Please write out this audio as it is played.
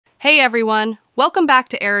Hey everyone, welcome back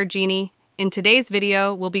to Error Genie. In today's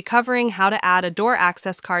video, we'll be covering how to add a door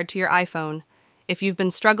access card to your iPhone. If you've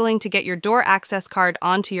been struggling to get your door access card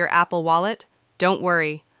onto your Apple Wallet, don't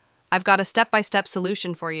worry. I've got a step-by-step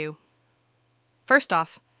solution for you. First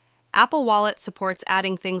off, Apple Wallet supports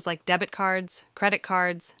adding things like debit cards, credit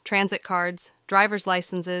cards, transit cards, driver's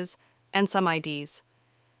licenses, and some IDs.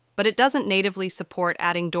 But it doesn't natively support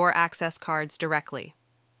adding door access cards directly.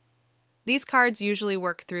 These cards usually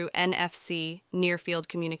work through NFC, near-field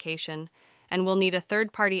communication, and will need a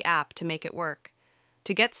third-party app to make it work.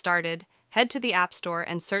 To get started, head to the App Store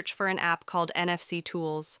and search for an app called NFC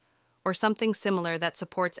Tools, or something similar that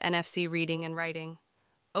supports NFC reading and writing.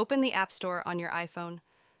 Open the App Store on your iPhone,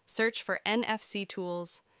 search for NFC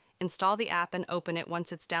Tools, install the app and open it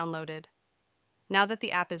once it's downloaded. Now that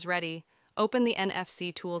the app is ready, open the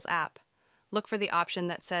NFC Tools app. Look for the option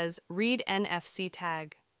that says Read NFC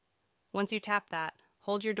Tag. Once you tap that,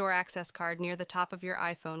 hold your door access card near the top of your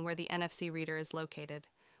iPhone where the NFC reader is located.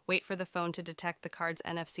 Wait for the phone to detect the card's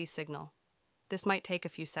NFC signal. This might take a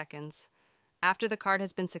few seconds. After the card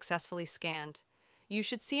has been successfully scanned, you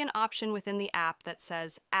should see an option within the app that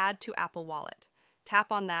says Add to Apple Wallet.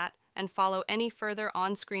 Tap on that and follow any further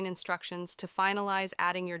on-screen instructions to finalize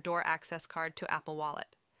adding your door access card to Apple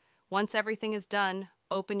Wallet. Once everything is done,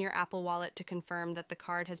 open your Apple Wallet to confirm that the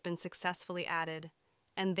card has been successfully added.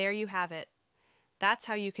 And there you have it. That's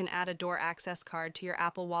how you can add a door access card to your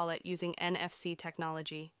Apple Wallet using NFC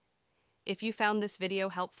technology. If you found this video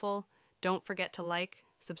helpful, don't forget to like,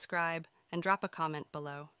 subscribe, and drop a comment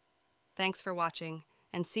below. Thanks for watching,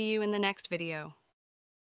 and see you in the next video.